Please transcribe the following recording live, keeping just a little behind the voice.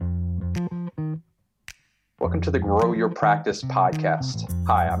Welcome to the Grow Your Practice podcast.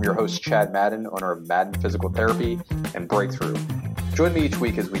 Hi, I'm your host, Chad Madden, owner of Madden Physical Therapy and Breakthrough. Join me each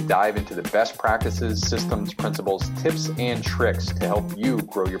week as we dive into the best practices, systems, principles, tips, and tricks to help you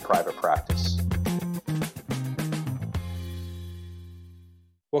grow your private practice.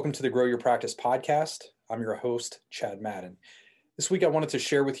 Welcome to the Grow Your Practice podcast. I'm your host, Chad Madden. This week, I wanted to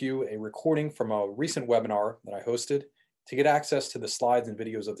share with you a recording from a recent webinar that I hosted. To get access to the slides and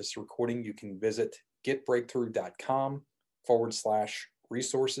videos of this recording, you can visit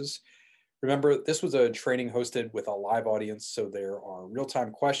getbreakthrough.com/resources. Remember, this was a training hosted with a live audience, so there are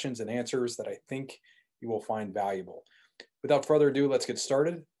real-time questions and answers that I think you will find valuable. Without further ado, let's get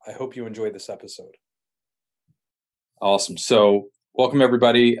started. I hope you enjoyed this episode. Awesome. So welcome,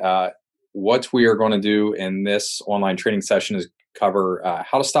 everybody. What we are going to do in this online training session is cover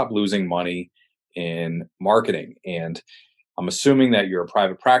how to stop losing money in marketing. And I'm assuming that you're a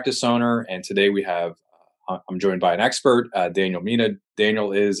private practice owner. And today I'm joined by an expert, Daniel Mina.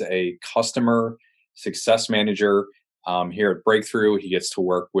 Daniel is a customer success manager here at Breakthrough. He gets to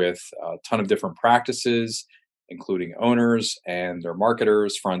work with a ton of different practices, including owners and their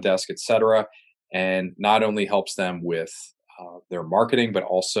marketers, front desk, et cetera, and not only helps them with their marketing, but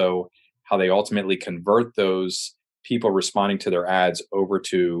also how they ultimately convert those people responding to their ads over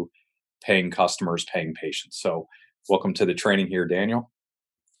to paying customers, paying patients. So welcome to the training here, Daniel.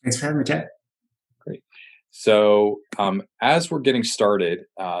 Thanks for having me, Chad. Great. So as we're getting started,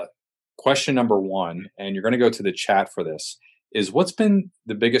 question number one, and you're going to go to the chat for this, is what's been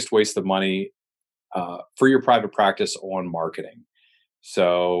the biggest waste of money for your private practice on marketing?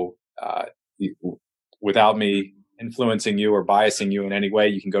 So without me influencing you or biasing you in any way,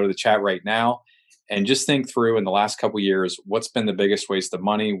 you can go to the chat right now and just think through in the last couple of years, what's been the biggest waste of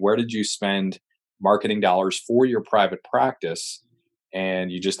money? Where did you spend marketing dollars for your private practice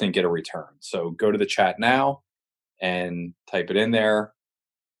and you just didn't get a return? So go to the chat now and type it in there.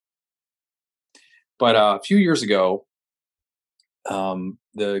 But a few years ago,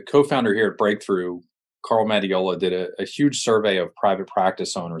 the co-founder here at Breakthrough, Carl Madiola, did a huge survey of private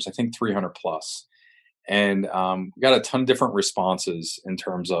practice owners, I think 300 plus. And we got a ton of different responses in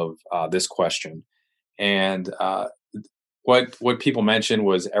terms of this question. And what people mentioned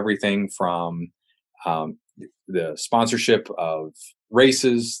was everything from the sponsorship of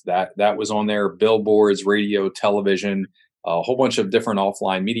races that was on there, billboards, radio, television, a whole bunch of different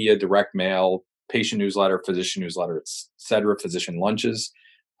offline media, direct mail, patient newsletter, physician newsletter, et cetera, physician lunches,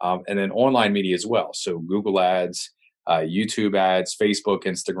 and then online media as well. So Google ads, YouTube ads, Facebook,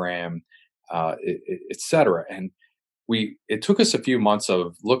 Instagram, et cetera. And it took us a few months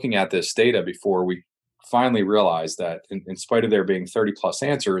of looking at this data before we finally realized that in spite of there being 30 plus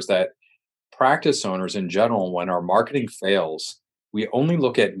answers, that practice owners in general, when our marketing fails, we only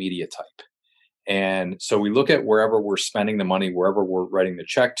look at media type. And so we look at wherever we're spending the money, wherever we're writing the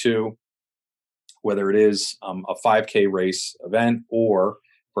check to, whether it is a 5K race event or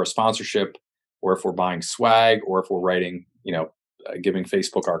for a sponsorship, or if we're buying swag, or if we're writing, giving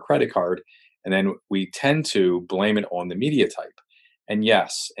Facebook our credit card. And then we tend to blame it on the media type. And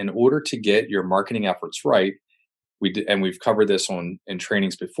yes, in order to get your marketing efforts right, we've covered this in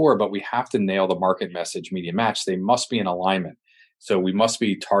trainings before, but we have to nail the market message media match. They must be in alignment. So we must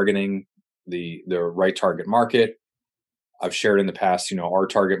be targeting the right target market. I've shared in the past, our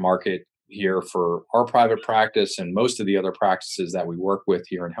target market here for our private practice and most of the other practices that we work with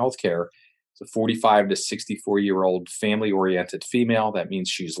here in healthcare. It's a 45 to 64-year-old family-oriented female. That means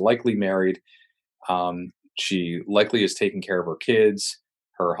she's likely married. She likely is taking care of her kids,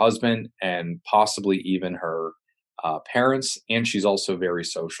 her husband, and possibly even her parents. And she's also very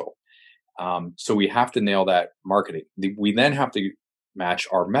social. So we have to nail that marketing. We then have to match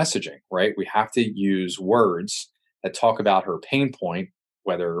our messaging, right? We have to use words that talk about her pain point,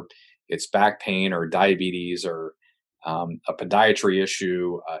 whether it's back pain or diabetes or a podiatry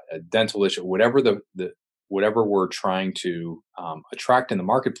issue, a dental issue, whatever whatever we're trying to attract in the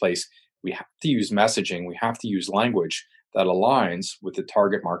marketplace. We have to use messaging. We have to use language that aligns with the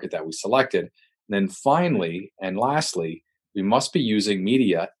target market that we selected. And then finally, and lastly, we must be using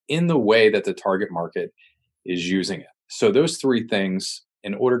media in the way that the target market is using it. So those three things,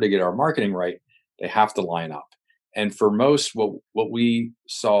 in order to get our marketing right, they have to line up. And for most, what we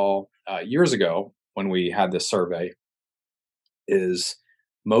saw years ago when we had this survey is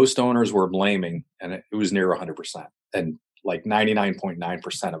most owners were blaming, and it was near 100%. And like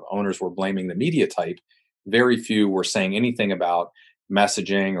 99.9% of owners were blaming the media type. Very few were saying anything about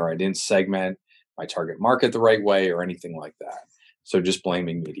messaging or I didn't segment my target market the right way or anything like that. So just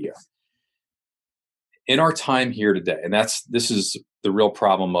blaming media. In our time here today, and this is the real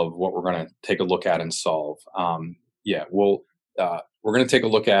problem of what we're going to take a look at and solve. We're going to take a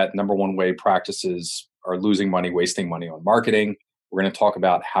look at number one way practices are losing money, wasting money on marketing. We're going to talk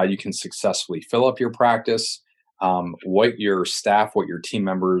about how you can successfully fill up your practice, what your staff, what your team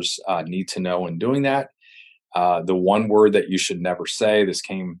members need to know in doing that. The one word that you should never say.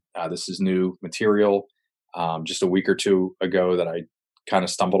 This is new material just a week or two ago that I kind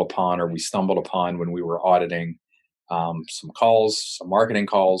of we stumbled upon when we were auditing some marketing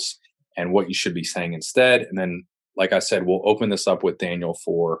calls, and what you should be saying instead. And then, like I said, we'll open this up with Daniel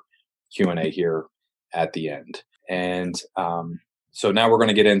for Q&A here at the end. And so now we're going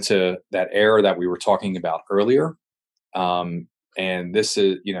to get into that error that we were talking about earlier. And this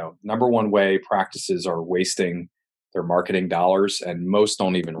is, number one way practices are wasting their marketing dollars, and most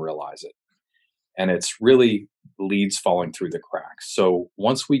don't even realize it. And it's really leads falling through the cracks. So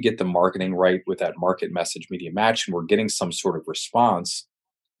once we get the marketing right with that market message media match, and we're getting some sort of response,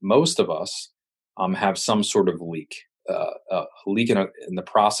 most of us have some sort of leak, a leak in the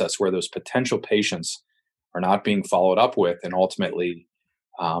process where those potential patients are not being followed up with, and ultimately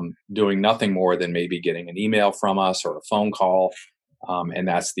doing nothing more than maybe getting an email from us or a phone call, and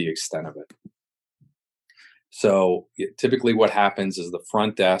that's the extent of it. So typically what happens is the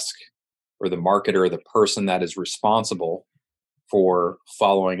front desk or the marketer, the person that is responsible for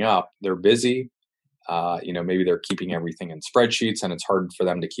following up, they're busy. Maybe they're keeping everything in spreadsheets and it's hard for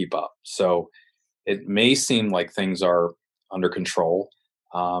them to keep up. So it may seem like things are under control,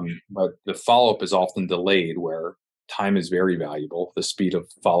 but the follow-up is often delayed, where time is very valuable. The speed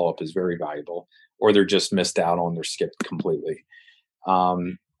of follow-up is very valuable, or they're just missed out on, they're skipped completely.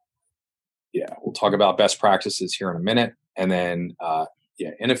 We'll talk about best practices here in a minute. And then,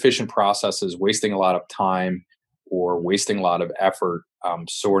 inefficient processes, wasting a lot of time or wasting a lot of effort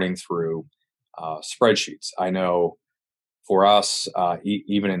sorting through spreadsheets. I know for us,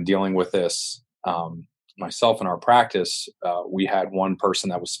 even in dealing with this, myself in our practice, we had one person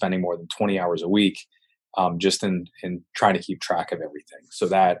that was spending more than 20 hours a week just in trying to keep track of everything. So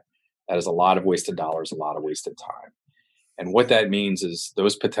that is a lot of wasted dollars, a lot of wasted time. And what that means is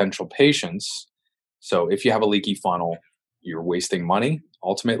those potential patients. So if you have a leaky funnel, you're wasting money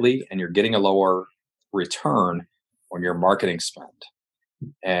ultimately, and you're getting a lower return on your marketing spend.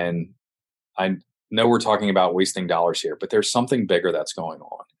 And I know we're talking about wasting dollars here, but there's something bigger that's going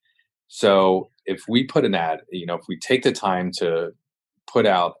on. So if we put an ad, if we take the time to put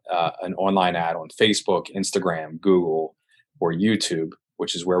out an online ad on Facebook, Instagram, Google, or YouTube,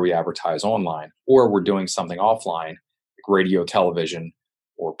 which is where we advertise online, or we're doing something offline, like radio, television,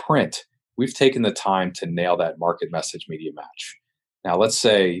 or print, we've taken the time to nail that market message media match. Now, let's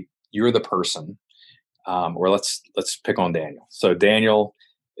say you're the person, or let's pick on Daniel. So Daniel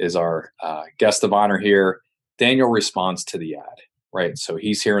is our guest of honor here. Daniel responds to the ad, right? So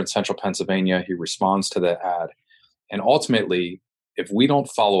he's here in Central Pennsylvania. He responds to the ad. And ultimately, if we don't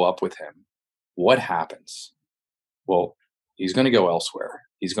follow up with him, what happens? Well, he's going to go elsewhere.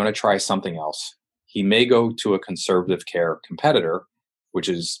 He's going to try something else. He may go to a conservative care competitor, which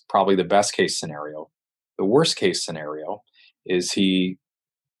is probably the best case scenario. The worst case scenario is he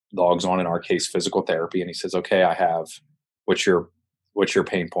logs on, in our case, physical therapy, and he says, okay, I have, what's your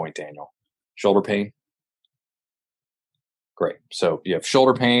pain point, Daniel? Shoulder pain? Great. So you have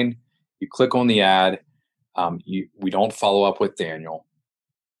shoulder pain, you click on the ad, we don't follow up with Daniel.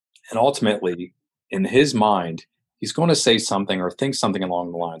 And ultimately, in his mind, he's going to say something or think something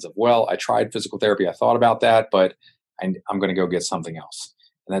along the lines of, well, I tried physical therapy, I thought about that, but I'm going to go get something else.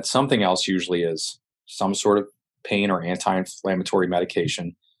 And that something else usually is some sort of pain or anti-inflammatory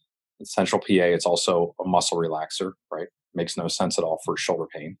medication. In central PA, it's also a muscle relaxer, right? Makes no sense at all for shoulder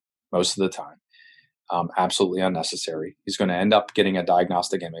pain most of the time. Absolutely unnecessary. He's going to end up getting a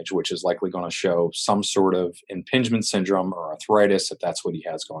diagnostic image, which is likely going to show some sort of impingement syndrome or arthritis, if that's what he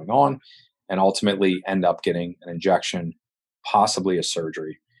has going on, and ultimately end up getting an injection, possibly a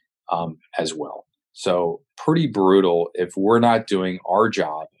surgery as well. So pretty brutal if we're not doing our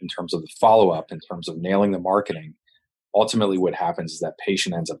job in terms of the follow-up, in terms of nailing the marketing. Ultimately, what happens is that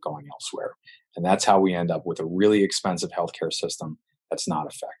patient ends up going elsewhere. And that's how we end up with a really expensive healthcare system that's not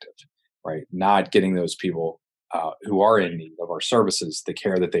effective, right? Not getting those people who are in need of our services the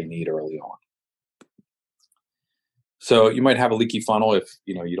care that they need early on. So you might have a leaky funnel if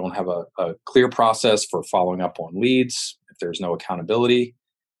you don't have a clear process for following up on leads, if there's no accountability.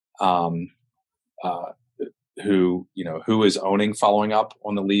 Who is owning following up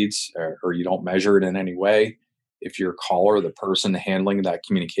on the leads, or you don't measure it in any way. If your caller, the person handling that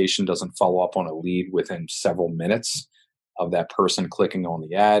communication, doesn't follow up on a lead within several minutes of that person clicking on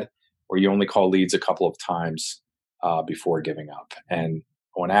the ad, or you only call leads a couple of times before giving up. And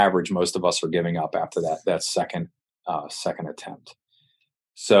on average, most of us are giving up after that second attempt.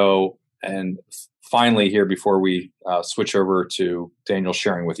 So, and finally, here before we switch over to Daniel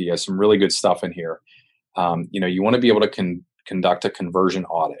sharing with you, some really good stuff in here. You want to be able to conduct a conversion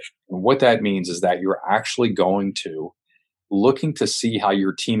audit, and what that means is that you're actually going to looking to see how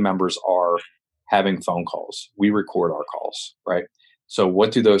your team members are having phone calls. We record our calls, right? So,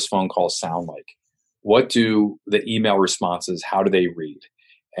 what do those phone calls sound like? What do the email responses? How do they read?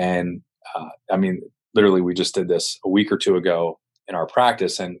 And literally, we just did this a week or two ago in our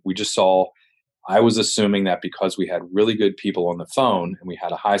practice, and we just saw. I was assuming that because we had really good people on the phone and we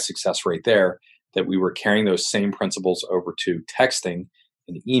had a high success rate there, that we were carrying those same principles over to texting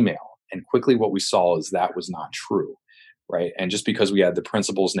and email. And quickly, what we saw is that was not true, right? And just because we had the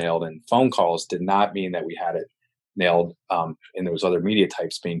principles nailed in phone calls did not mean that we had it nailed in those other media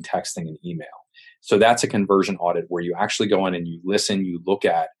types, being texting and email. So that's a conversion audit where you actually go in and you listen, you look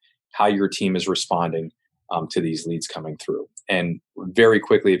at how your team is responding to these leads coming through. And very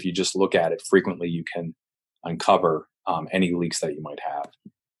quickly, if you just look at it frequently, you can uncover any leaks that you might have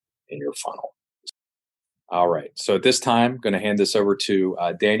in your funnel. All right. So at this time, I'm going to hand this over to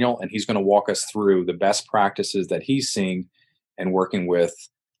Daniel, and he's going to walk us through the best practices that he's seeing and working with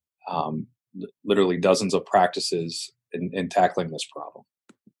literally dozens of practices in tackling this problem.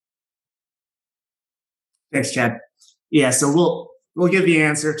 Thanks, Chad. Yeah, so we'll give the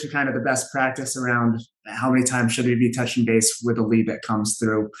answer to kind of the best practice around how many times should we be touching base with a lead that comes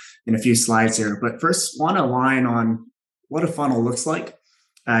through in a few slides here. But first, want to align on what a funnel looks like.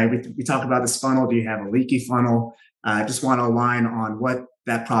 We talk about this funnel. Do you have a leaky funnel? Just want to align on what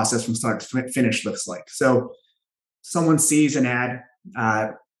that process from start to finish looks like. So someone sees an ad,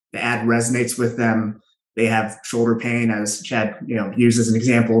 the ad resonates with them. They have shoulder pain, as Chad used as an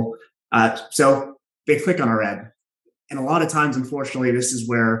example. So they click on our ad. And a lot of times, unfortunately, this is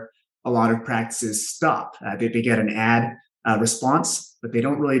where a lot of practices stop. They get an ad response, but they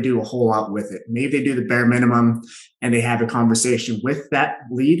don't really do a whole lot with it. Maybe they do the bare minimum and they have a conversation with that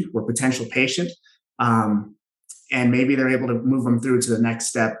lead or potential patient. And maybe they're able to move them through to the next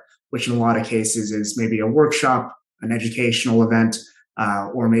step, which in a lot of cases is maybe a workshop, an educational event,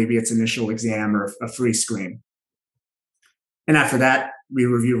 or maybe it's initial exam or a free screen. And after that, we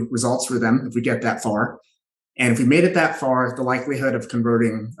review results for them if we get that far. And if we made it that far, the likelihood of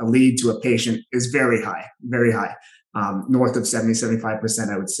converting a lead to a patient is very high, north of 70, 75%,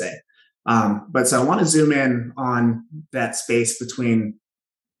 I would say. But so I want to zoom in on that space between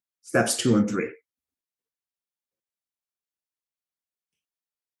steps 2 and 3.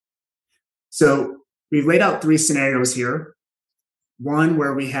 So we've laid out 3 scenarios here. One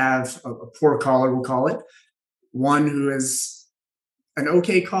where we have a poor caller, we'll call it. One who is an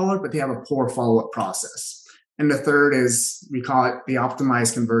okay caller, but they have a poor follow-up process. And the third is, we call it the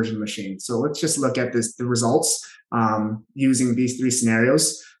optimized conversion machine. So let's just look at the results using these 3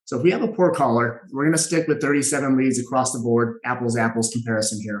 scenarios. So if we have a poor caller, we're going to stick with 37 leads across the board, apples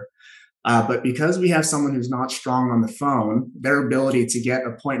comparison here. But because we have someone who's not strong on the phone, their ability to get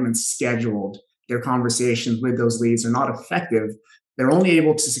appointments scheduled, their conversations with those leads are not effective. They're only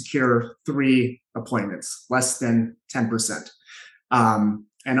able to secure 3 appointments, less than 10%.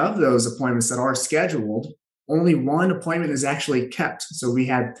 And of those appointments that are scheduled, only 1 appointment is actually kept. So we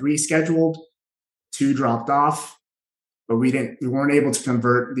had 3 scheduled, 2 dropped off, but we weren't able to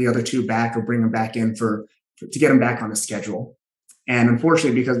convert the other 2 back or bring them back in to get them back on the schedule. And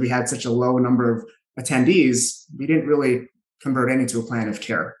unfortunately, because we had such a low number of attendees, we didn't really convert any to a plan of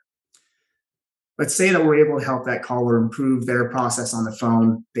care. Let's say that we're able to help that caller improve their process on the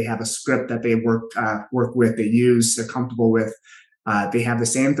phone. They have a script that they work with, they use, they're comfortable with. They have the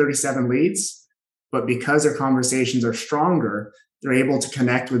same 37 leads, but because their conversations are stronger, they're able to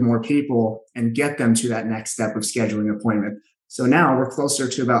connect with more people and get them to that next step of scheduling an appointment. So now we're closer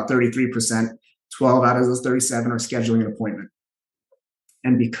to about 33%. 12 out of those 37 are scheduling an appointment.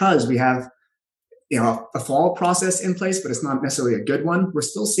 And because we have a follow-up process in place, but it's not necessarily a good one, we're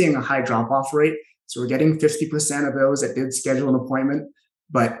still seeing a high drop-off rate. So we're getting 50% of those that did schedule an appointment,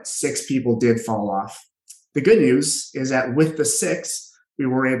 but 6 people did fall off. The good news is that with the 6, we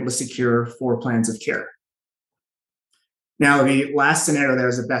were able to secure 4 plans of care. Now, the last scenario there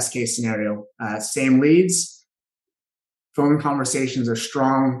is a best case scenario. Same leads, phone conversations are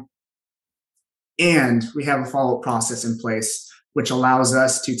strong, and we have a follow-up process in place, which allows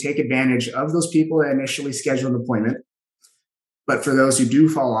us to take advantage of those people that initially scheduled an appointment. But for those who do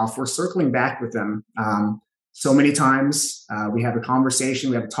fall off, we're circling back with them. So many times we have a conversation,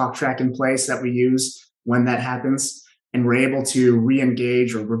 we have a talk track in place that we use when that happens, and we're able to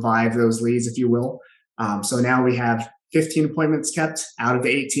re-engage or revive those leads, if you will. So now we have 15 appointments kept out of the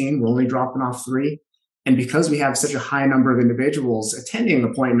 18. We're only dropping off 3. And because we have such a high number of individuals attending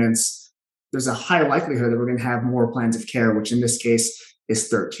appointments, there's a high likelihood that we're going to have more plans of care, which in this case is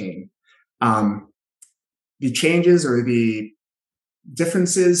 13. The changes or the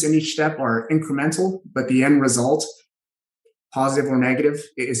differences in each step are incremental, but the end result, positive or negative,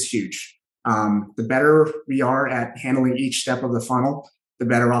 is huge. The better we are at handling each step of the funnel, the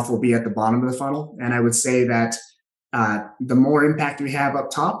better off we'll be at the bottom of the funnel. And I would say that the more impact we have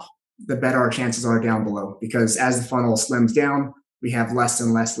up top, the better our chances are down below, because as the funnel slims down, we have less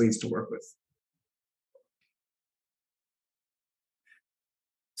and less leads to work with.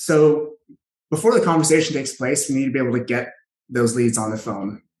 So before the conversation takes place, we need to be able to get those leads on the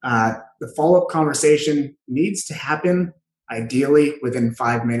phone. The follow-up conversation needs to happen ideally within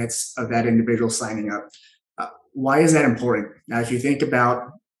 5 minutes of that individual signing up. Why is that important? Now, if you think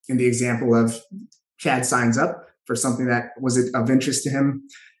about in the example of Chad signs up for something that was of interest to him,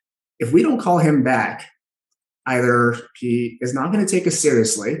 if we don't call him back, either he is not going to take us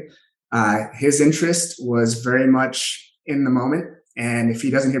seriously, his interest was very much in the moment, and if he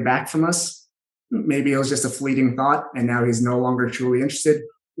doesn't hear back from us, maybe it was just a fleeting thought and now he's no longer truly interested.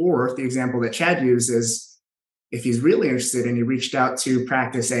 Or the example that Chad used is if he's really interested and he reached out to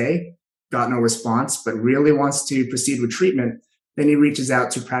practice A, got no response, but really wants to proceed with treatment, then he reaches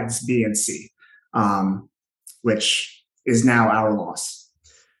out to practice B and C, which is now our loss.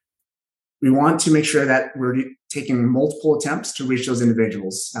 We want to make sure that we're taking multiple attempts to reach those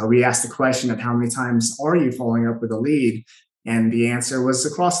individuals. We asked the question of how many times are you following up with a lead? And the answer was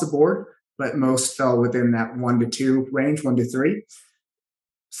across the board, but most fell within that 1 to 2 range, 1 to 3.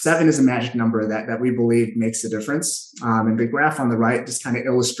 7 is a magic number that we believe makes a difference. And the graph on the right just kind of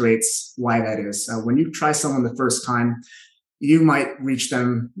illustrates why that is. When you try someone the first time, you might reach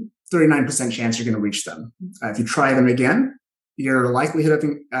them, 39% chance you're going to reach them. If you try them again, your likelihood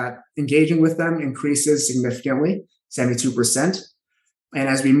of engaging with them increases significantly, 72%. And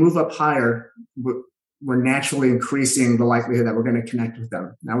as we move up higher, we're naturally increasing the likelihood that we're going to connect with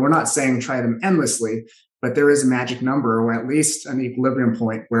them. Now, we're not saying try them endlessly, but there is a magic number or at least an equilibrium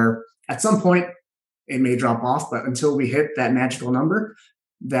point where at some point it may drop off, but until we hit that magical number,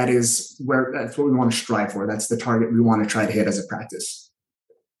 that's what we want to strive for. That's the target we want to try to hit as a practice.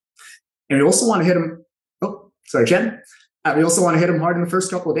 And we also want to hit them. Oh, sorry, Jen. We also want to hit them hard in the first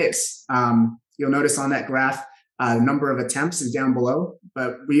couple of days. You'll notice on that graph, the number of attempts is down below,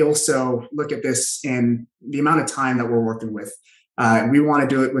 but we also look at this in the amount of time that we're working with. We want to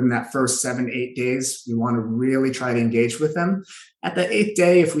do it within that first 7-8 days. We want to really try to engage with them. At the 8th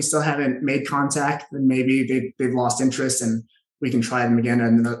day, if we still haven't made contact, then maybe they've lost interest and we can try them again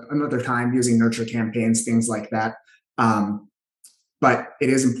another time using nurture campaigns, things like that. But it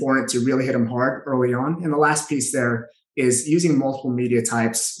is important to really hit them hard early on. And the last piece there is using multiple media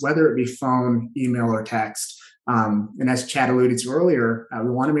types, whether it be phone, email, or text. And as Chad alluded to earlier, we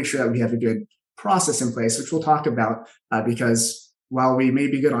want to make sure that we have a good process in place, which we'll talk about, because while we may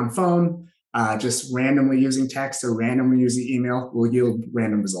be good on phone, just randomly using text or randomly using email will yield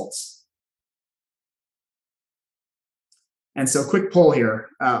random results. And so quick poll here.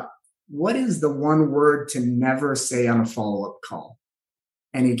 What is the one word to never say on a follow-up call?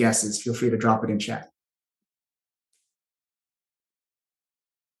 Any guesses? Feel free to drop it in chat.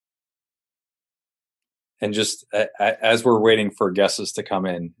 And just as we're waiting for guesses to come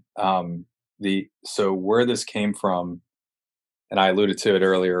in, so where this came from, and I alluded to it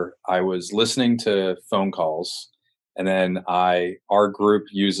earlier, I was listening to phone calls, and then our group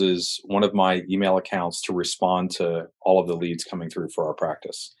uses one of my email accounts to respond to all of the leads coming through for our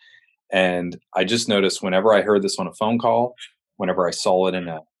practice. And I just noticed whenever I heard this on a phone call, whenever I saw it in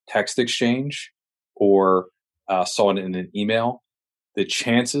a text exchange or saw it in an email, the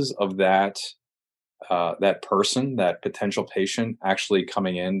chances of that person, that potential patient actually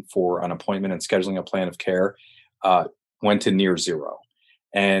coming in for an appointment and scheduling a plan of care went to near zero.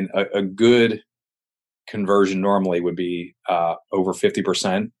 And a good conversion normally would be over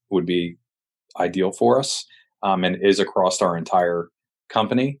 50% would be ideal for us, and is across our entire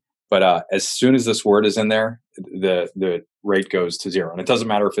company. But as soon as this word is in there, the rate goes to zero. And it doesn't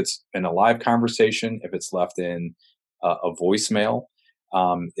matter if it's in a live conversation, if it's left in a voicemail,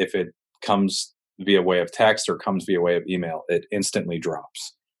 if it comes via way of text or comes via way of email, it instantly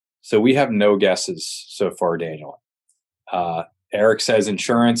drops. So we have no guesses so far, Daniel. Eric says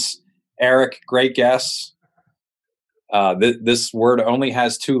insurance. Eric, great guess. This word only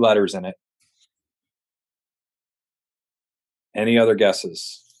has 2 letters in it. Any other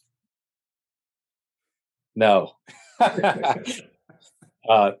guesses? No.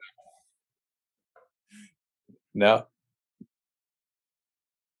 No.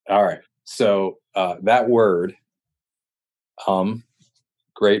 All right. So that word, um,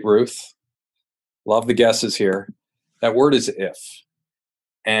 great, Ruth. Love the guesses here. That word is if.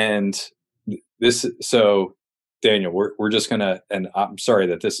 And this, so Daniel, we're just gonna, and I'm sorry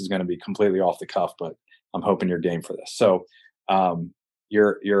that this is gonna be completely off the cuff, but I'm hoping you're game for this. So, um,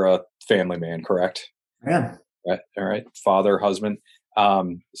 you're a family man, correct? Yeah. Right. All right. Father, husband.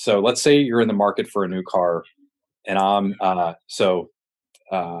 So let's say you're in the market for a new car, and uh,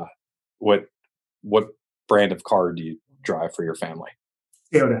 what what brand of car do you drive for your family?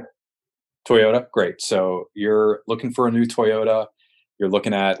 Toyota. Toyota, great. So you're looking for a new Toyota. You're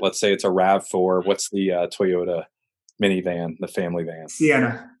looking at, let's say it's a Rav4. What's the Toyota minivan, the family van?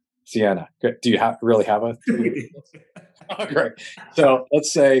 Sienna. Sienna. Good. Do you really have a? We did. Oh, great. So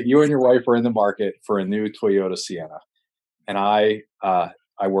let's say you and your wife are in the market for a new Toyota Sienna, and I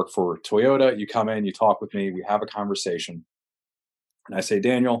work for Toyota. You come in, you talk with me, we have a conversation, and I say,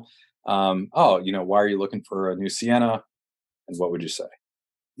 Daniel, oh, why are you looking for a new Sienna? And what would you say?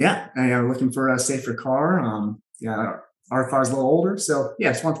 Yeah, I am looking for a safer car. Yeah, our car's a little older, so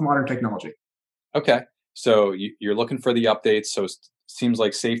yeah, just want the modern technology. Okay. So you're looking for the updates. So it seems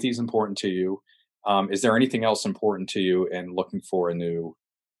like safety is important to you. Is there anything else important to you in looking for a new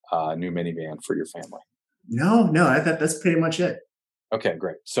minivan for your family? No, no, that's pretty much it. Okay,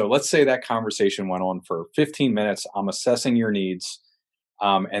 great. So let's say that conversation went on for 15 minutes. I'm assessing your needs.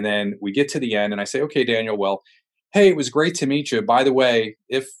 And then we get to the end and I say, okay, Daniel, well, hey, it was great to meet you. By the way,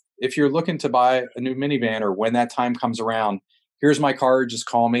 if you're looking to buy a new minivan or when that time comes around, here's my card. Just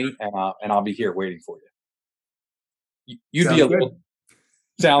call me and I'll be here waiting for you. You'd be Sounds a little good.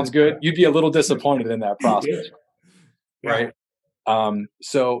 sounds good. You'd be a little disappointed in that process, Yeah, yeah, right?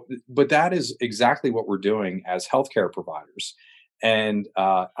 But that is exactly what we're doing as healthcare providers. And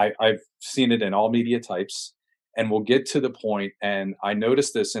I've seen it in all media types. And we'll get to the point, and I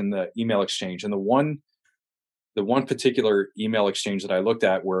noticed this in the email exchange. And the one particular email exchange that I looked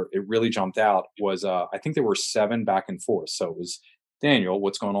at where it really jumped out was I think there were 7 back and forth. So it was, Daniel,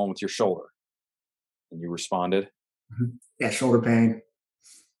 what's going on with your shoulder? And you responded, mhm. Yeah, shoulder pain.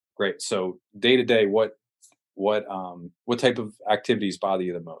 great. So day to day, what type of activities bother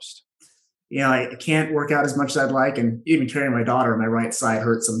you the most? I can't work out as much as I'd like, and even carrying my daughter on my right side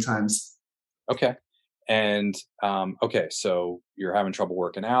hurts sometimes. Okay. And okay, so you're having trouble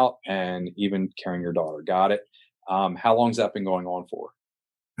working out and even carrying your daughter. Got it. How long's that been going on for?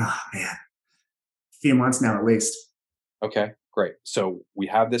 Oh man, a few months now at least. Okay, great. So we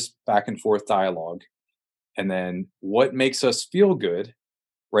have this back and forth dialogue. And then what makes us feel good,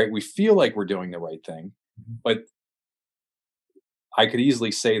 right? We feel like we're doing the right thing. But I could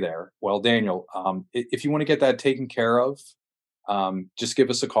easily say there, well, Daniel, if you want to get that taken care of, just give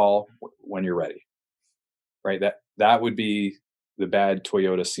us a call when you're ready, right? That would be the bad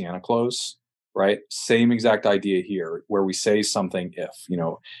Toyota Sienna close, right? Same exact idea here, where we say something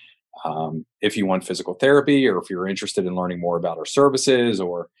if you want physical therapy or if you're interested in learning more about our services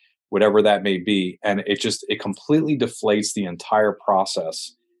or whatever that may be, and it completely deflates the entire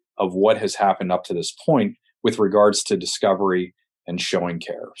process of what has happened up to this point with regards to discovery and showing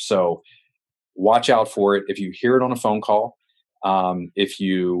care. So watch out for it if you hear it on a phone call. If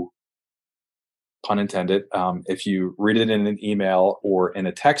you pun intended, if you read it in an email or in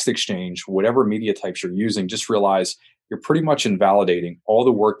a text exchange, whatever media types you're using, just realize you're pretty much invalidating all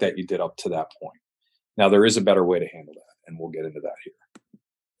the work that you did up to that point. Now, there is a better way to handle that, and we'll get into that here.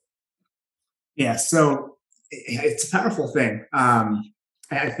 Yeah, so it's a powerful thing.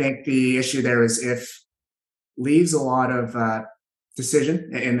 I think the issue there is if leaves a lot of decision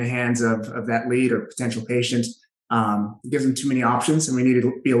in the hands of that lead or potential patient. It gives them too many options, and we need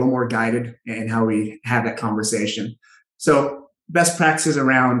to be a little more guided in how we have that conversation. So, best practices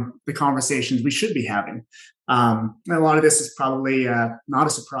around the conversations we should be having. And a lot of this is probably not a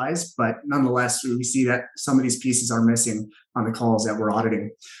surprise, but nonetheless, we see that some of these pieces are missing on the calls that we're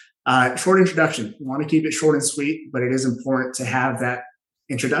auditing. Short introduction. We want to keep it short and sweet, but it is important to have that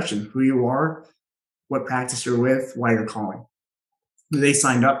introduction, who you are, what practice you're with, why you're calling. They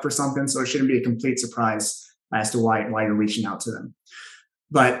signed up for something, so it shouldn't be a complete surprise as to why you're reaching out to them.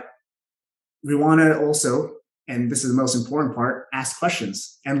 But we want to also, and this is the most important part, ask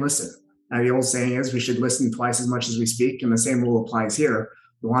questions and listen. Now, the old saying is we should listen twice as much as we speak, and the same rule applies here.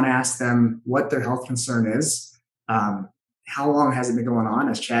 We want to ask them what their health concern is, how long has it been going on,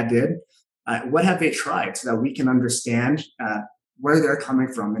 as Chad did, what have they tried, so that we can understand where they're coming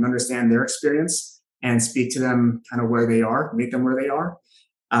from and understand their experience and speak to them kind of where they are, meet them where they are.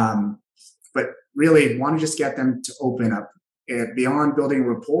 But really want to just get them to open up. Beyond building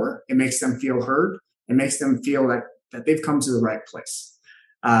rapport, it makes them feel heard It makes them feel that they've come to the right place.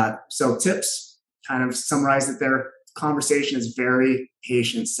 So tips, kind of summarize that their conversation is very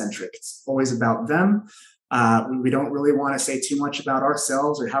patient centric. It's always about them. We don't really want to say too much about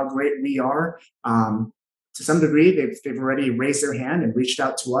ourselves or how great we are. To some degree, they've already raised their hand and reached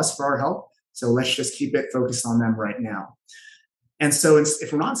out to us for our help. So let's just keep it focused on them right now. And so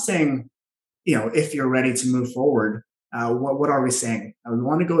if we're not saying, if you're ready to move forward, what are we saying? We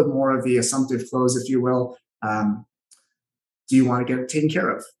want to go with more of the assumptive close, if you will. Do you want to get it taken care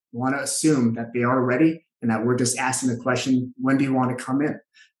of? We want to assume that they are ready and that we're just asking the question, when do you want to come in?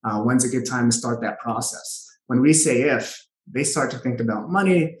 When's a good time to start that process? When we say if, they start to think about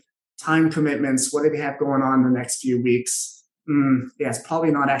money, time commitments, what do they have going on in the next few weeks? Yeah, it's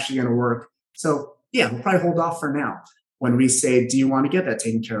probably not actually going to work. So yeah, we'll probably hold off for now. When we say, do you want to get that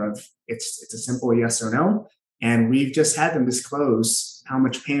taken care of? It's a simple yes or no. And we've just had them disclose how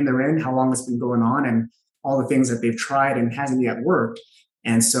much pain they're in, how long it's been going on, and all the things that they've tried and hasn't yet worked.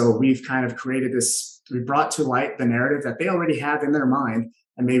 And so we've kind of created this, we brought to light the narrative that they already have in their mind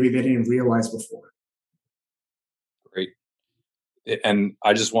and maybe they didn't realize before. Great. And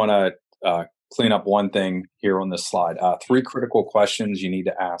I just want to clean up one thing here on this slide. 3 critical questions you need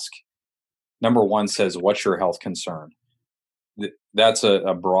to ask. Number 1 says, what's your health concern? That's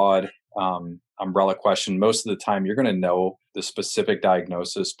a broad umbrella question. Most of the time, you're going to know the specific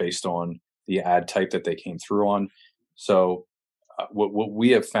diagnosis based on the ad type that they came through on. So what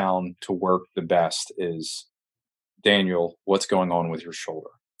we have found to work the best is, Daniel, what's going on with your shoulder?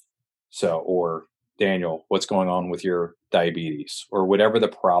 So, or Daniel, what's going on with your diabetes? Or whatever the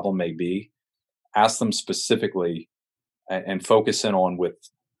problem may be, ask them specifically and focus in on with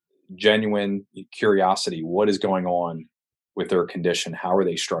genuine curiosity, what is going on with their condition? How are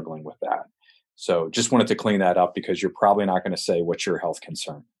they struggling with that? So just wanted to clean that up because you're probably not going to say, what's your health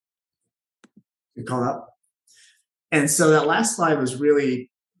concern? Good call out. And so that last slide was really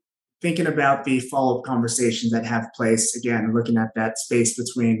thinking about the follow-up conversations that have place, again, looking at that space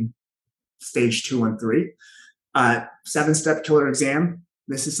between stage 2 and 3. 7-step killer exam.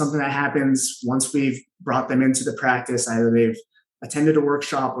 This is something that happens once we've brought them into the practice. Either they've attended a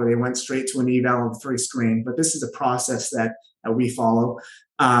workshop or they went straight to an eval on the free screen. But this is a process that we follow.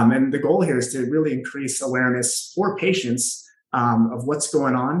 And the goal here is to really increase awareness for patients of what's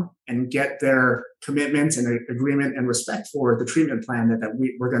going on and get their commitment and agreement and respect for the treatment plan that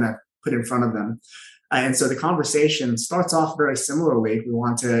we're going to put in front of them. And so the conversation starts off very similarly. We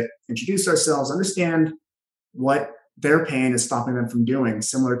want to introduce ourselves, understand what their pain is stopping them from doing,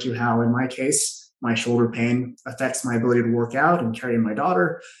 similar to how, in my case, my shoulder pain affects my ability to work out and carry my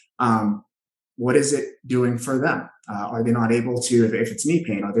daughter. What is it doing for them? Are they not able to, if it's knee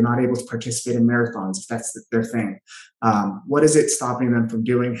pain, are they not able to participate in marathons if that's their thing? What is it stopping them from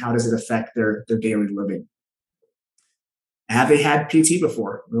doing? How does it affect their daily living? Have they had PT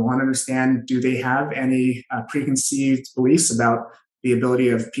before? We want to understand, do they have any preconceived beliefs about the ability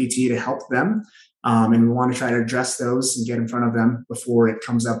of PT to help them? And we want to try to address those and get in front of them before it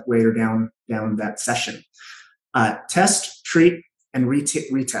comes up later down that session. Test, treat, and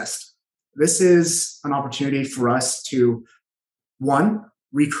retest. This is an opportunity for us to, 1,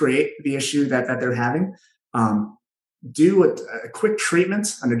 recreate the issue that they're having, do a quick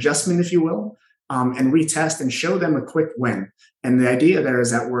treatment, an adjustment, if you will, and retest and show them a quick win. And the idea there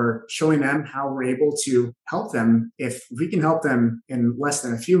is that we're showing them how we're able to help them. If we can help them in less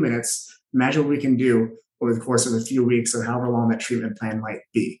than a few minutes, imagine what we can do over the course of a few weeks or however long that treatment plan might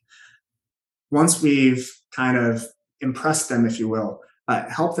be. Once we've kind of impressed them, if you will,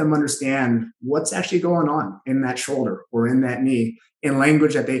 help them understand what's actually going on in that shoulder or in that knee in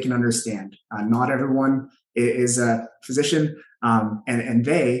language that they can understand. Not everyone is a physician, and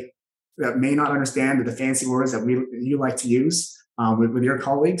they may not understand the fancy words that you like to use with your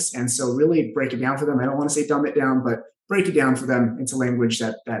colleagues. And so really break it down for them. I don't want to say dumb it down, but break it down for them into language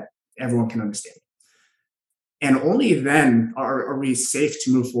that everyone can understand. And only then are we safe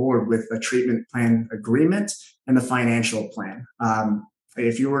to move forward with a treatment plan agreement and the financial plan.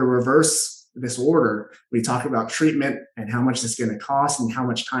 If you were to reverse this order, we talk about treatment and how much it's going to cost and how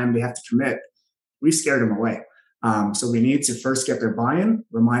much time they have to commit. We scared them away. So we need to first get their buy-in,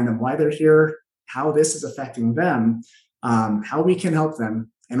 remind them why they're here, how this is affecting them, how we can help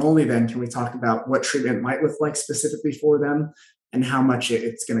them. And only then can we talk about what treatment might look like specifically for them and how much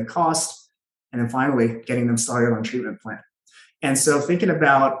it's going to cost. And then finally, getting them started on treatment plan. And so thinking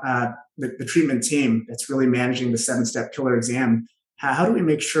about the treatment team that's really managing the 7-step killer exam, how do we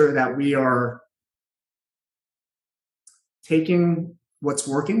make sure that we are taking what's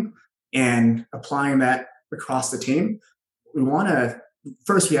working and applying that across the team? We want to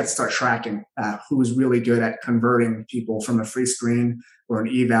first we have to start tracking who is really good at converting people from a free screen or an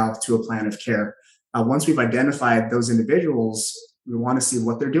eval to a plan of care. Once we've identified those individuals, we want to see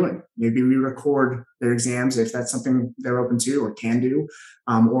what they're doing. Maybe we record their exams if that's something they're open to or can do,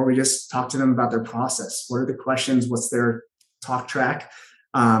 or we just talk to them about their process. What are the questions? What's their talk track?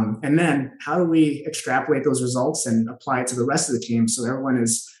 And then how do we extrapolate those results and apply it to the rest of the team so everyone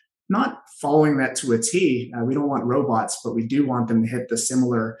is not following that to a T. We don't want robots, but we do want them to hit the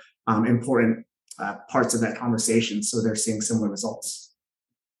similar important parts of that conversation so they're seeing similar results.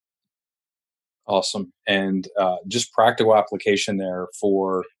 Awesome. And just practical application there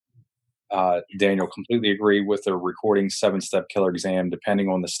for Daniel, completely agree with the recording 7-step killer exam, depending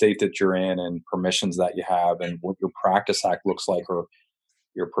on the state that you're in and permissions that you have and what your practice act looks like, or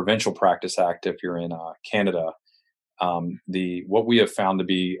your provincial practice act if you're in Canada. The what we have found to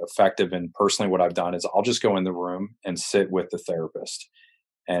be effective, and personally what I've done, is I'll just go in the room and sit with the therapist.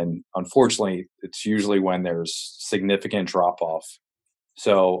 And unfortunately, it's usually when there's significant drop off.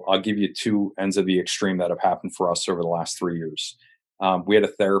 So I'll give you two ends of the extreme that have happened for us over the last 3 years. We had a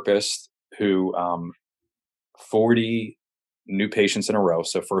therapist who 40 new patients in a row,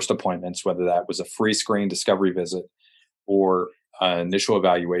 so first appointments, whether that was a free screen discovery visit or initial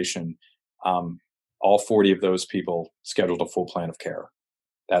evaluation, all 40 of those people scheduled a full plan of care.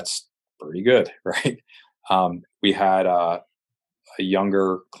 That's pretty good, right? We had a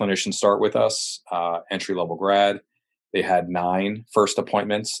younger clinician start with us, entry level grad. They had 9 first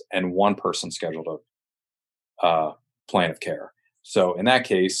appointments and one person scheduled a plan of care. So in that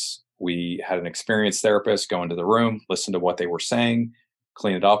case, we had an experienced therapist go into the room, listen to what they were saying,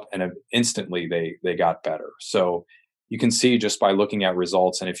 clean it up, and instantly they got better. So you can see just by looking at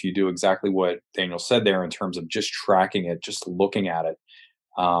results, and if you do exactly what Daniel said there in terms of just tracking it, just looking at it,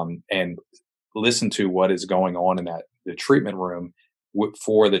 and listen to what is going on in the treatment room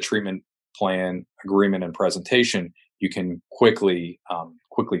for the treatment plan, agreement, and presentation, you can quickly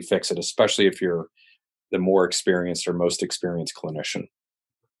fix it, especially if you're the more experienced or most experienced clinician.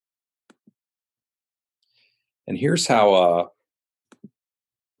 And here's how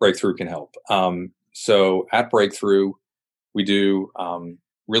Breakthrough can help. So at Breakthrough, we do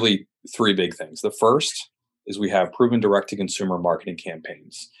really 3 big things. The first is we have proven direct-to-consumer marketing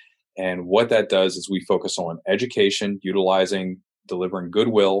campaigns. And what that does is we focus on education, delivering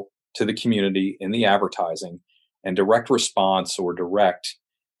goodwill to the community in the advertising, and direct response or direct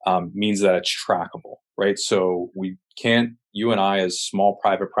means that it's trackable, right? So you and I as small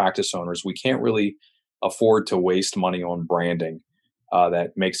private practice owners, we can't really afford to waste money on branding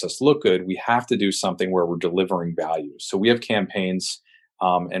that makes us look good. We have to do something where we're delivering value. So we have campaigns.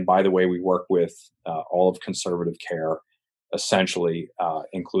 And by the way, we work with all of conservative care, essentially,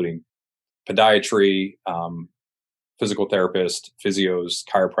 including podiatry, physical therapist, physios,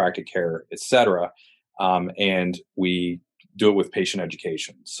 chiropractic care, etc. And we do it with patient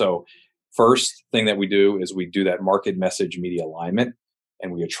education. So first thing that we do is we do that market message media alignment,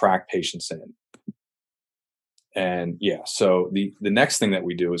 and we attract patients in. And so the next thing that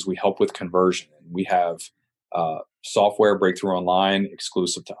we do is we help with conversion. We have software, Breakthrough Online,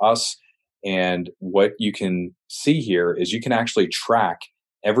 exclusive to us. And what you can see here is you can actually track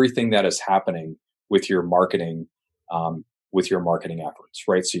everything that is happening with your marketing efforts,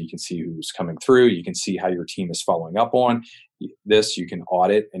 right? So you can see who's coming through. You can see how your team is following up on this. You can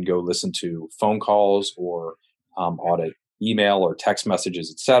audit and go listen to phone calls or audit email or text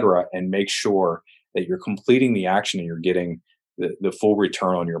messages, et cetera, and make sure that you're completing the action and you're getting the full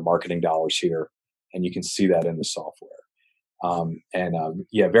return on your marketing dollars here. And you can see that in the software.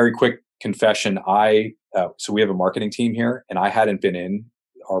 Very quick confession. So we have a marketing team here, and I hadn't been in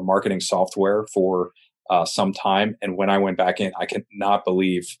our marketing software for some time. And when I went back in, I cannot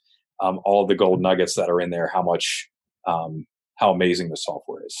believe all the gold nuggets that are in there, how amazing the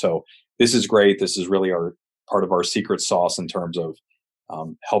software is. So this is great. This is really part of our secret sauce in terms of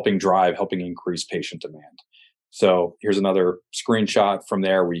helping increase patient demand. So here's another screenshot from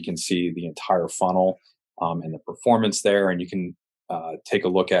there where you can see the entire funnel and the performance there. And you can take a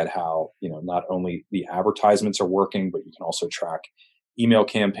look at how, not only the advertisements are working, but you can also track email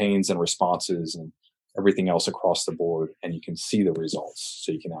campaigns and responses and everything else across the board. And you can see the results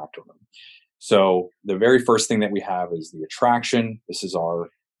so you can act on them. So the very first thing that we have is the attraction. This is our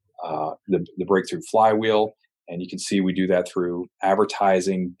the Breakthrough flywheel. And you can see we do that through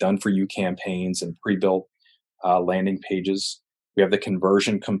advertising, done for you campaigns, and pre-built landing pages. We have the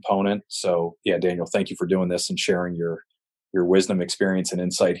conversion component. So Daniel, thank you for doing this and sharing your wisdom, experience, and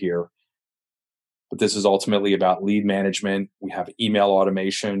insight here. But this is ultimately about lead management. We have email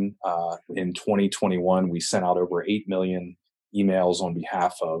automation. In 2021, we sent out over 8 million emails on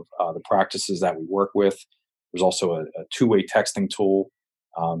behalf of the practices that we work with. There's also a two-way texting tool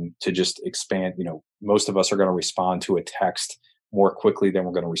to just expand. Most of us are going to respond to a text more quickly than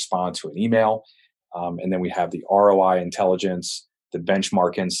we're going to respond to an email. And then we have the ROI intelligence, the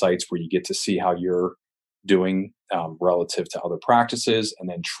benchmark insights, where you get to see how you're doing relative to other practices, and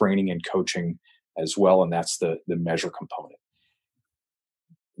then training and coaching as well. And that's the measure component.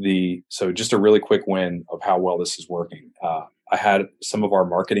 So just a really quick win of how well this is working. I had some of our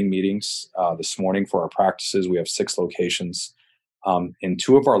marketing meetings this morning for our practices. We have 6 locations. In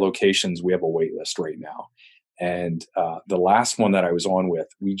 2 of our locations, we have a wait list right now. And the last one that I was on with,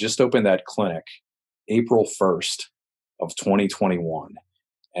 we just opened that clinic April 1st of 2021.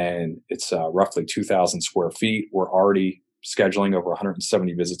 And it's roughly 2,000 square feet. We're already scheduling over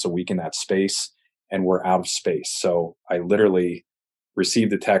 170 visits a week in that space, and we're out of space. So I literally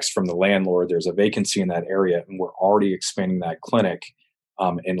received a text from the landlord. There's a vacancy in that area, and we're already expanding that clinic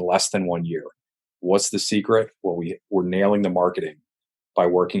in less than 1 year. What's the secret? Well, we're nailing the marketing by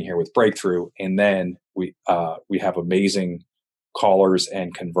working here with Breakthrough, and then we have amazing callers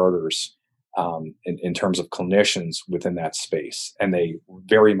and converters in terms of clinicians within that space, and they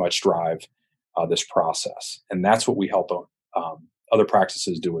very much drive this process. And that's what we help other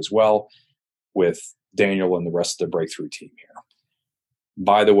practices do as well with Daniel and the rest of the Breakthrough team here.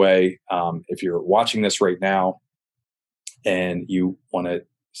 By the way, if you're watching this right now and you want to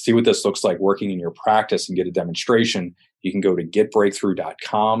see what this looks like working in your practice and get a demonstration, you can go to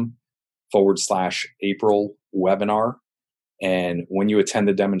getbreakthrough.com/April webinar. And when you attend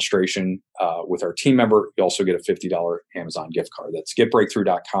the demonstration with our team member, you also get a $50 Amazon gift card. That's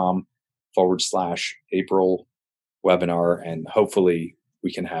getbreakthrough.com/April webinar. And hopefully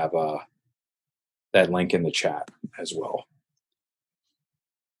we can have that link in the chat as well.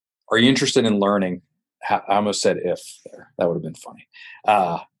 Are you interested in learning? I almost said if there. That would have been funny.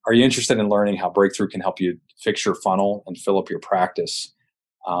 Are you interested in learning how Breakthrough can help you fix your funnel and fill up your practice?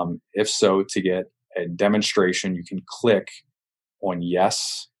 If so, to get a demonstration, you can click on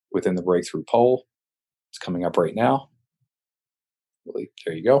yes within the Breakthrough poll. It's coming up right now.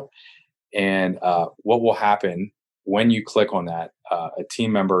 There you go. And what will happen when you click on that,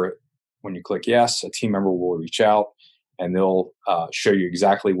 when you click yes, a team member will reach out and they'll show you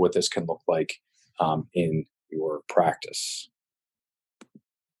exactly what this can look like in your practice.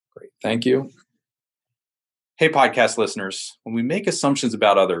 Great. Thank you. Hey, podcast listeners, when we make assumptions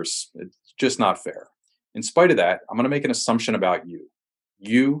about others, it's just not fair. In spite of that, I'm going to make an assumption about you.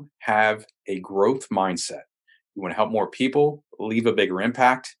 You have a growth mindset. You want to help more people, leave a bigger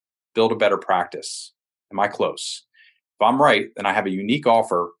impact, build a better practice. Am I close? If I'm right, then I have a unique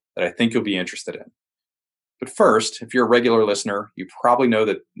offer that I think you'll be interested in. But first, if you're a regular listener, you probably know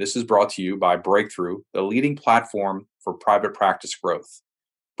that this is brought to you by Breakthrough, the leading platform for private practice growth.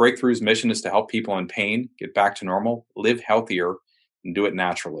 Breakthrough's mission is to help people in pain get back to normal, live healthier, and do it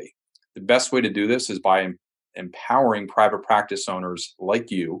naturally. The best way to do this is by empowering private practice owners like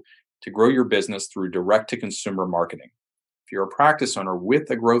you to grow your business through direct-to-consumer marketing. If you're a practice owner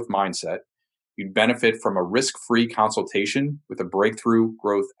with a growth mindset, you'd benefit from a risk-free consultation with a Breakthrough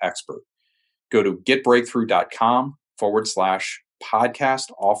growth expert. Go to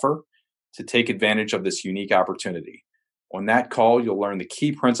getbreakthrough.com/podcast offer to take advantage of this unique opportunity. On that call, you'll learn the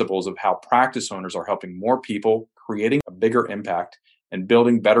key principles of how practice owners are helping more people, creating a bigger impact, and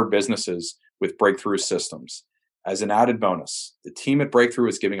building better businesses with Breakthrough systems. As an added bonus, the team at Breakthrough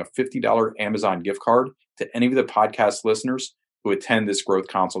is giving a $50 Amazon gift card to any of the podcast listeners who attend this growth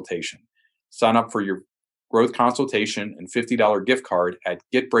consultation. Sign up for your growth consultation and $50 gift card at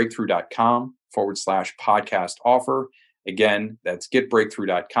getbreakthrough.com/podcast offer. Again, that's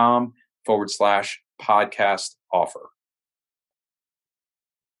getbreakthrough.com/podcast offer.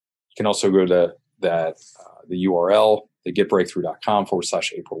 You can also go to the URL, the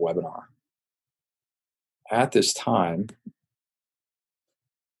getbreakthrough.com/April webinar. At this time,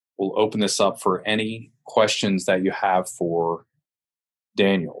 we'll open this up for any questions that you have for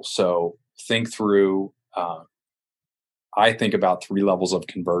Daniel. So think through, I think about 3 levels of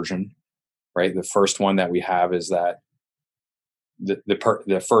conversion, right? The first one that we have is that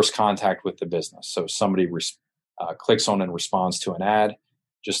the first contact with the business. So somebody clicks on and responds to an ad,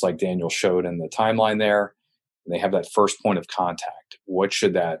 just like Daniel showed in the timeline there. And they have that first point of contact. What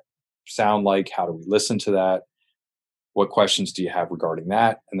should that sound like? How do we listen to that? What questions do you have regarding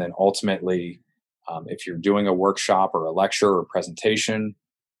that? And then ultimately, if you're doing a workshop or a lecture or presentation,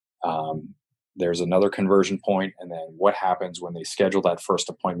 there's another conversion point. And then what happens when they schedule that first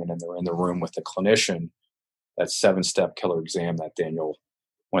appointment and they're in the room with the clinician? That 7-step killer exam that Daniel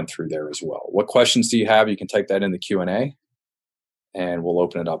went through there as well. What questions do you have? You can type that in the Q&A. and we'll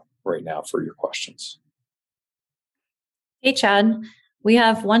open it up right now for your questions. Hey, Chad. We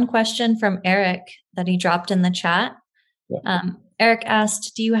have one question from Eric that he dropped in the chat. Yeah. Eric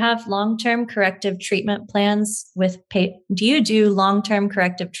asked, do you have long-term corrective treatment plans with do you do long-term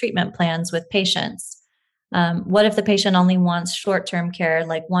corrective treatment plans with patients? What if the patient only wants short-term care,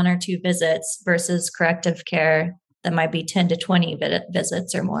 like 1 or 2 visits, versus corrective care that might be 10 to 20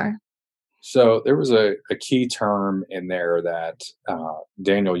 visits or more? So there was a key term in there that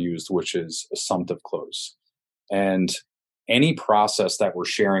Daniel used, which is assumptive close. And any process that we're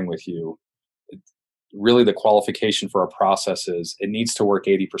sharing with you, really the qualification for a process is it needs to work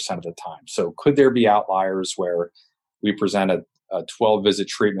 80% of the time. So could there be outliers where we present a 12 visit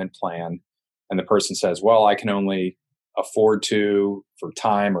treatment plan and the person says, well, I can only afford to, for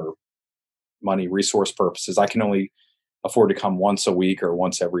time or money resource purposes, I can only afford to come once a week or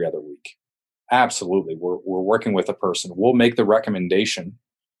once every other week? Absolutely. We're working with a person. We'll make the recommendation.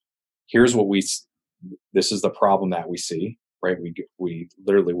 Here's what this is the problem that we see, right? We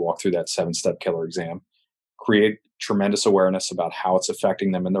literally walk through that 7-step killer exam, create tremendous awareness about how it's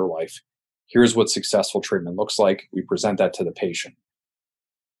affecting them in their life. Here's what successful treatment looks like. We present that to the patient.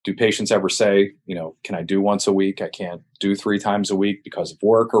 Do patients ever say, can I do once a week? I can't do 3 times a week because of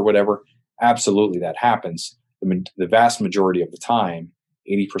work or whatever? Absolutely, that happens. The vast majority of the time,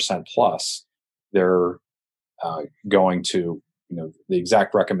 80% plus, they're going to the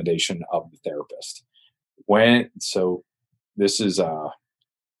exact recommendation of the therapist. So this is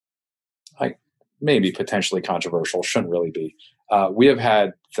maybe potentially controversial, shouldn't really be. We have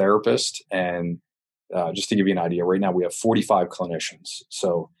had therapists, and just to give you an idea, right now we have 45 clinicians.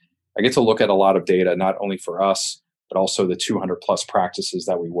 So I get to look at a lot of data, not only for us, but also the 200 plus practices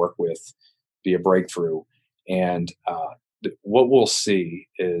that we work with via Breakthrough. And what we'll see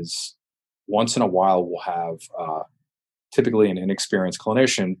is once in a while we'll have typically an inexperienced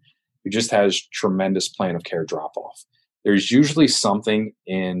clinician who just has tremendous plan of care drop off. There's usually something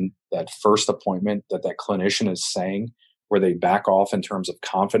in that first appointment that clinician is saying where they back off in terms of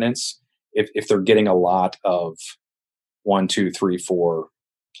confidence if they're getting a lot of 1, 2, 3, 4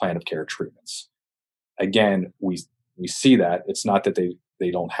 plan of care treatments. Again, we see that. It's not that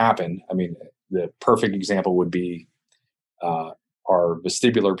they don't happen. I mean, the perfect example would be our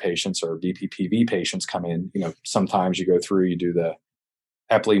vestibular patients or BPPV patients come in. Sometimes you go through, you do the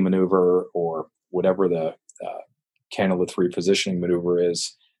Epley maneuver or whatever the cannula 3 positioning maneuver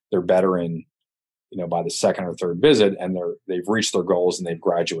is. They're better in, by the second or third visit, and they've reached their goals and they've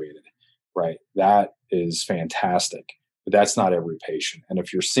graduated, right? That is fantastic, but that's not every patient. And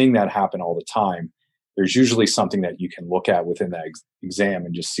if you're seeing that happen all the time, there's usually something that you can look at within that exam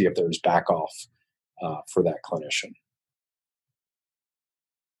and just see if there's back off for that clinician.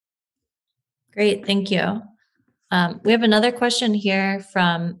 Great, thank you. We have another question here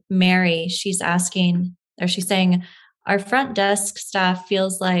from Mary. She's saying, our front desk staff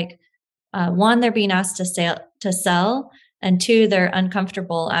feels like 1, they're being asked to sell, and 2, they're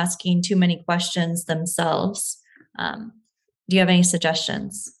uncomfortable asking too many questions themselves. Do you have any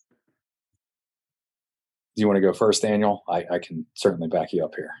suggestions? Do you want to go first, Daniel? I can certainly back you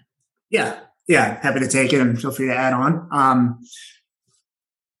up here. Yeah, happy to take it, and feel free to add on.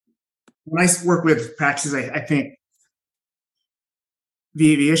 When I work with practices, I think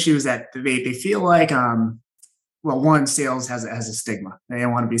the issue is that they feel like, one, sales has a stigma. They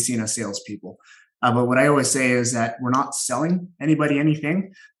don't want to be seen as salespeople. But what I always say is that we're not selling anybody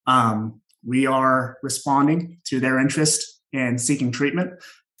anything. We are responding to their interest in seeking treatment,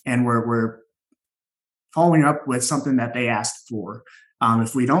 and we're following up with something that they asked for.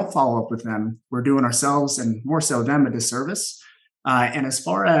 If we don't follow up with them, we're doing ourselves and more so them a disservice. And as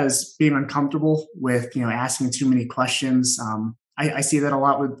far as being uncomfortable with asking too many questions, I see that a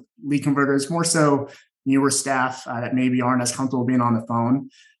lot with lead converters, more so newer staff that maybe aren't as comfortable being on the phone.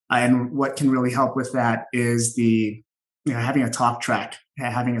 And what can really help with that is having a talk track,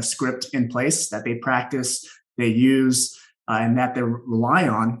 having a script in place that they practice, they use, and that they rely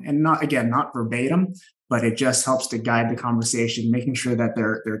on, and not verbatim, but it just helps to guide the conversation, making sure that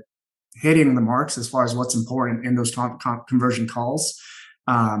they're hitting the marks as far as what's important in those conversion calls.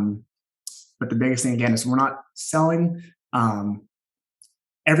 But the biggest thing, again, is we're not selling.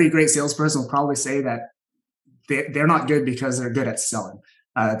 Every great salesperson will probably say that they're not good because they're good at selling.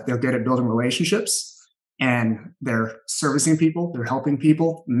 They're good at building relationships, and they're servicing people, they're helping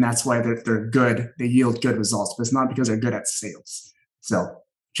people, and that's why they're good. They yield good results, but it's not because they're good at sales. So,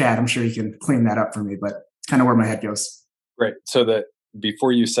 Chad, I'm sure you can clean that up for me, but it's kind of where my head goes. Great. So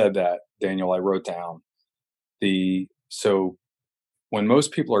before you said that, Daniel, I wrote down so when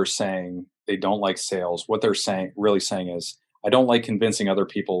most people are saying they don't like sales, what they're really saying is, I don't like convincing other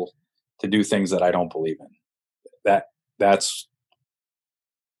people to do things that I don't believe in. That's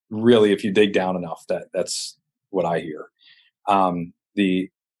really, if you dig down enough, that's what I hear. The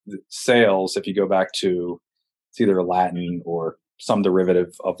sales, if you go back to, it's either Latin or some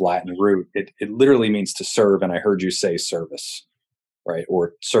derivative of Latin root, it literally means to serve. And I heard you say service, right?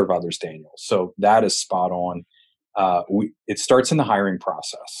 Or serve others, Daniel. So that is spot on. It starts in the hiring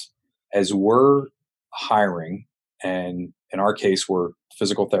process. As we're hiring, and in our case, we're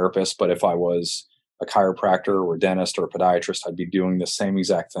physical therapists, but if I was a chiropractor or a dentist or a podiatrist, I'd be doing the same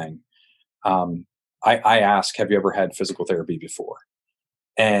exact thing. I ask, have you ever had physical therapy before?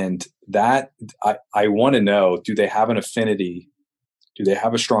 And that I want to know, do they have an affinity? Do they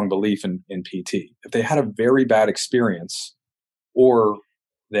have a strong belief in PT? If they had a very bad experience, or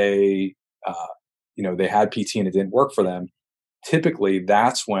they, they had PT and it didn't work for them, typically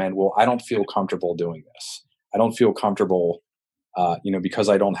that's when, well, I don't feel comfortable doing this. I don't feel comfortable, because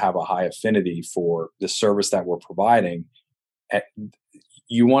I don't have a high affinity for the service that we're providing.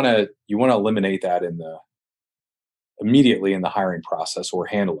 You want to eliminate that immediately in the hiring process, or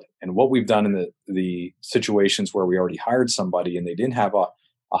handle it. And what we've done in the situations where we already hired somebody and they didn't have a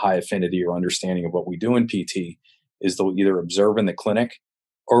high affinity or understanding of what we do in PT, is they'll either observe in the clinic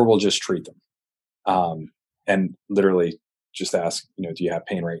or we'll just treat them. And literally just ask, do you have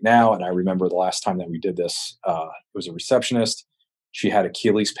pain right now? And I remember the last time that we did this, it was a receptionist. She had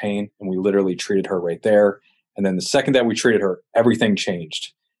Achilles pain and we literally treated her right there. And then the second that we treated her, everything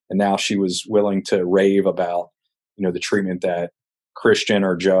changed. And now she was willing to rave about, the treatment that Christian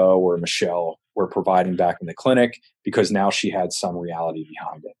or Joe or Michelle were providing back in the clinic, because now she had some reality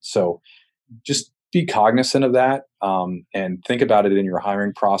behind it. So just be cognizant of that, and think about it in your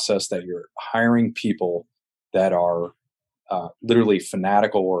hiring process, that you're hiring people that are literally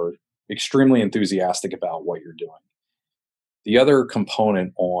fanatical or extremely enthusiastic about what you're doing. The other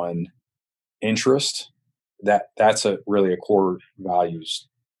component on interest, that's really a core values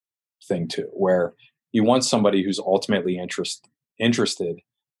thing too, where you want somebody who's ultimately interested,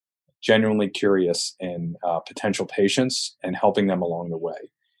 genuinely curious in potential patients and helping them along the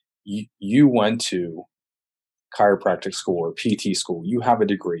way. You went to chiropractic school or PT school. You have a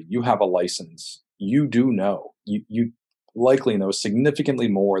degree. You have a license. You do know. You likely know significantly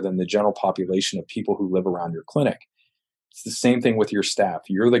more than the general population of people who live around your clinic. It's the same thing with your staff.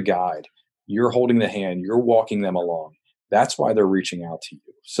 You're the guide. You're holding the hand. You're walking them along. That's why they're reaching out to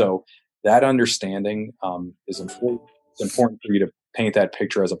you. So that understanding is important. It's important for you to paint that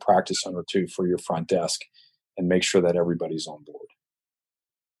picture as a practice owner too for your front desk, and make sure that everybody's on board.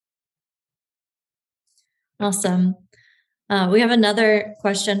 Awesome. We have another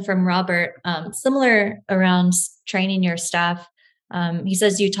question from Robert, similar around training your staff. He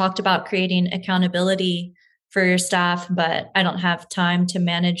says, you talked about creating accountability for your staff, but I don't have time to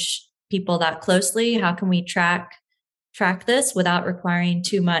manage people that closely. How can we track this without requiring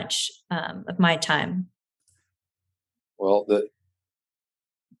too much of my time? Well, the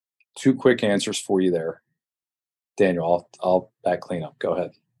two quick answers for you there, Daniel. I'll back clean up. Go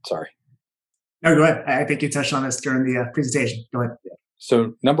ahead. Sorry. No, go ahead. I think you touched on this during the presentation. Go ahead.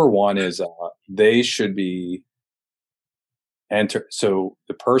 So number one is they should be so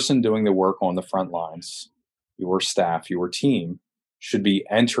the person doing the work on the front lines, your staff, your team, should be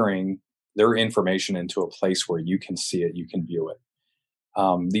entering their information into a place where you can see it, you can view it.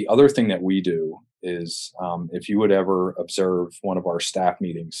 The other thing that we do is, if you would ever observe one of our staff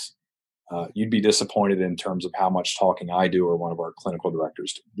meetings, you'd be disappointed in terms of how much talking I do or one of our clinical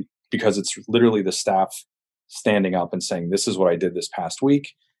directors do, because it's literally the staff standing up and saying, this is what I did this past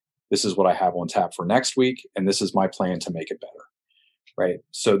week. This is what I have on tap for next week. And this is my plan to make it better. Right.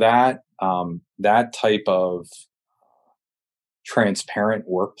 So that type of transparent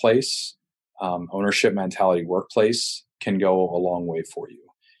workplace, ownership mentality workplace can go a long way for you.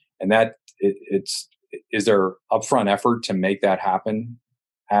 And that is there upfront effort to make that happen?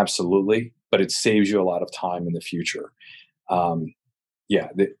 Absolutely. But it saves you a lot of time in the future. I'm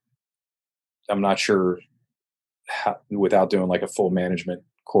not sure how, without doing like a full management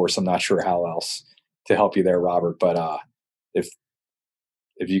course, I'm not sure how else to help you there, Robert. But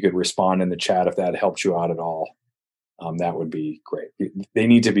if you could respond in the chat, if that helps you out at all, that would be great. They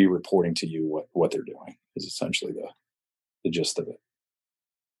need to be reporting to you what they're doing is essentially the gist of it.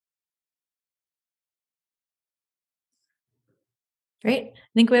 Great.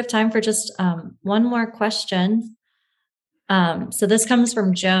 I think we have time for just one more question. So this comes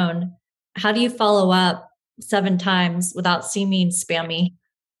from Joan. How do you follow up 7 times without seeming spammy?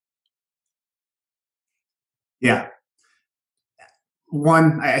 Yeah.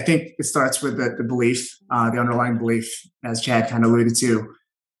 One, I think it starts with the belief, the underlying belief, as Chad kind of alluded to.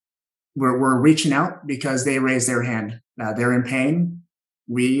 We're reaching out because they raised their hand. They're in pain.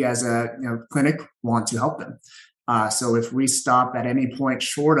 We, as a clinic, want to help them. So if we stop at any point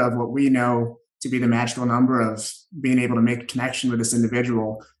short of what we know to be the magical number of being able to make a connection with this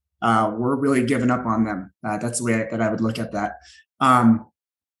individual, we're really giving up on them. That's the way that I would look at that.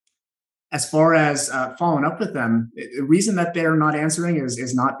 As far as following up with them, the reason that they're not answering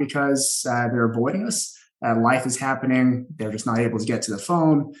is not because they're avoiding us. Life is happening. They're just not able to get to the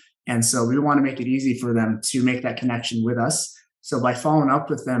phone. And so we want to make it easy for them to make that connection with us. So by following up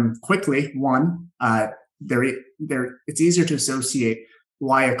with them quickly, one, it's easier to associate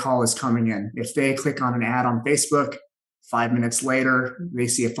why a call is coming in. If they click on an ad on Facebook, 5 minutes later, they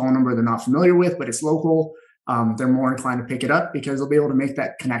see a phone number they're not familiar with, but it's local, they're more inclined to pick it up because they'll be able to make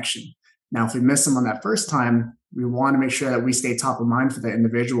that connection. Now, if we miss them on that first time, we want to make sure that we stay top of mind for the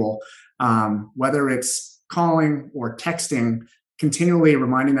individual, whether it's calling or texting, continually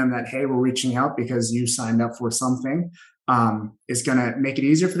reminding them that, hey, we're reaching out because you signed up for something, is going to make it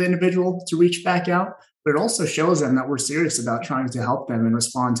easier for the individual to reach back out. But it also shows them that we're serious about trying to help them and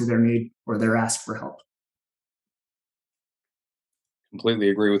respond to their need or their ask for help. Completely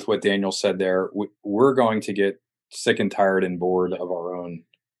agree with what Daniel said there. We're going to get sick and tired and bored of our own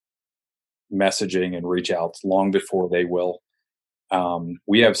messaging and reach outs long before they will.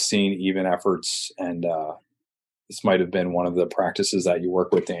 We have seen even efforts, and this might have been one of the practices that you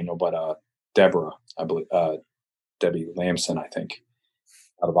work with, Daniel, but Deborah, I believe, Debbie Lamson, I think,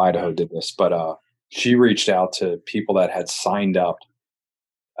 out of Idaho did this, but she reached out to people that had signed up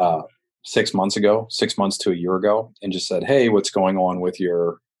 6 months to a year ago, and just said, hey, what's going on with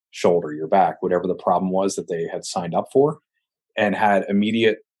your shoulder, your back, whatever the problem was that they had signed up for, and had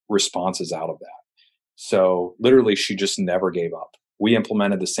immediate responses out of that. So literally, she just never gave up. We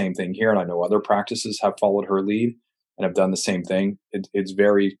implemented the same thing here, and I know other practices have followed her lead and have done the same thing. It's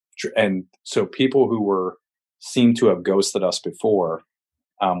very, and so people who seemed to have ghosted us before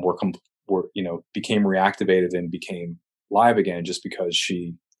became reactivated and became live again just because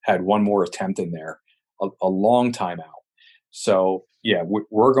she had one more attempt in there a long time out. So yeah,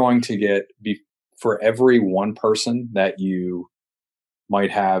 we're going to for every one person that you might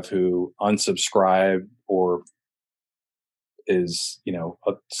have who unsubscribe or is,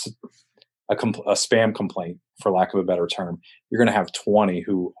 a spam complaint, for lack of a better term, you're going to have 20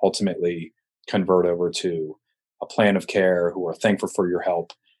 who ultimately convert over to a plan of care, who are thankful for your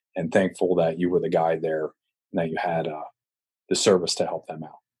help and thankful that you were the guide there and that you had the service to help them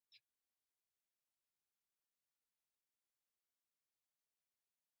out.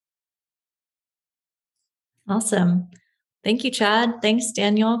 Awesome. Thank you, Chad. Thanks,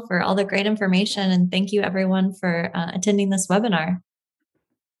 Daniel, for all the great information. And thank you, everyone, for attending this webinar.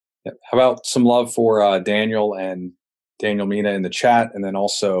 Yeah. How about some love for Daniel and Daniel Mina in the chat, and then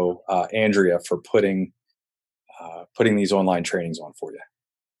also Andrea for putting these online trainings on for you.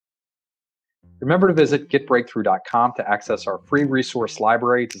 Remember to visit getbreakthrough.com to access our free resource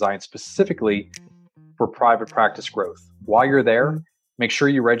library designed specifically for private practice growth. While you're there, make sure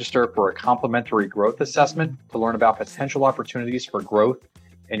you register for a complimentary growth assessment to learn about potential opportunities for growth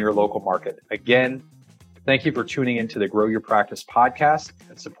in your local market. Again, thank you for tuning into the Grow Your Practice podcast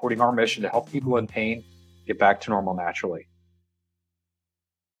and supporting our mission to help people in pain get back to normal naturally.